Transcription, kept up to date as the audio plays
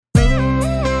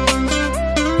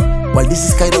While this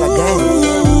is Cairo again,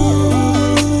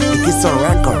 it is on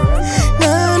record.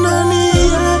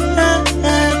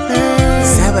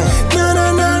 7.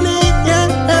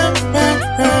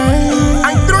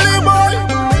 I'm truly boy.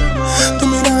 Tu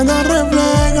mirada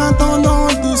refleja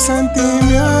todos tus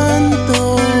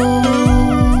sentimientos.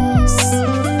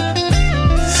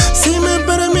 Si me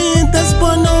permites,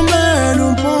 puedo ver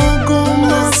un poco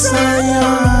más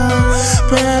allá.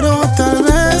 Pero tal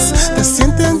vez te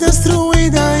sientes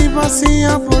destruida y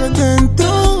vacía por dentro.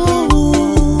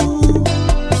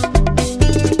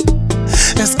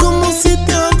 Es como si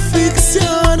te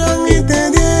asfixiaran y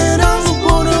te dieran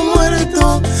por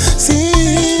muerto. Sí,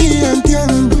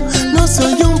 entiendo, no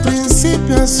soy un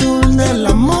principio azul del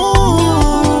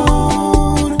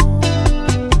amor,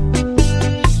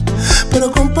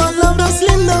 pero con palabras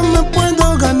lindas me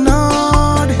puedo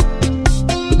ganar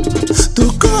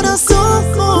tu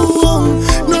corazón.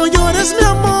 No llores, mi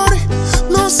amor,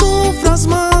 no sufras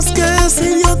más, que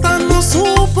ese idiota no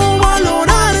supo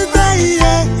valorarte.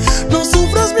 No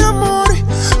sufras, mi amor,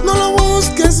 no lo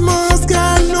busques más, que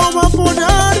él no va a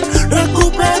poder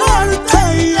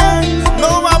recuperarte.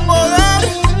 No va a poder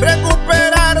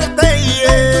recuperarte.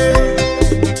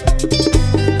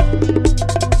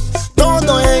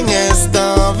 Todo en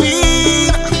esta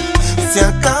vida se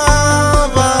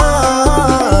acaba.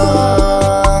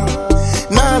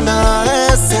 Nada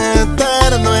es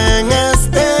eterno en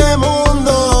este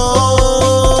mundo.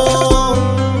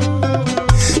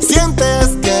 Sientes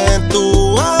que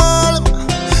tu alma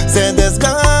se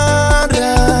desgarra,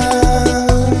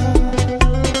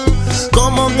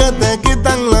 como que te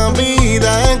quitan la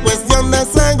vida en cuestión de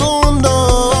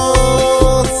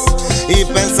segundos. Y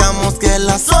pensamos que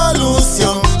la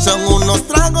solución son unos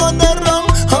tragos de ron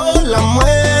o la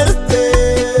muerte.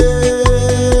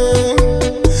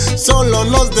 Solo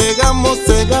nos dejamos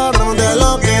cegar de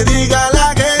lo que diga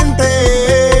la gente.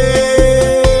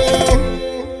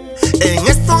 En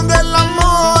esto del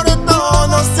amor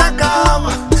todo se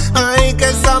acaba, hay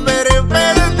que saber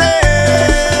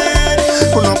perder.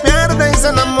 Uno pierde y se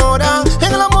enamora,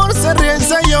 en el amor se ríe y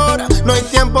se llora, no hay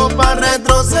tiempo para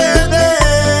retroceder.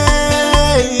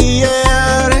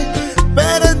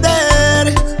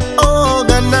 Perder o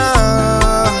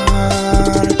ganar.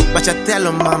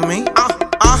 Bachatealo, mami.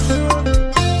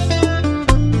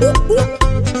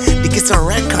 It is a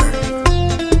record.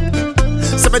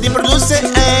 Se produce,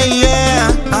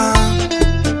 yeah.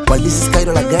 While this is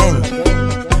Cairo again.